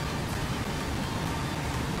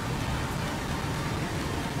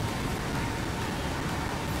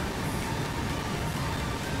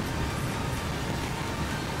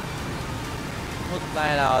 We'll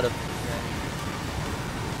fly out of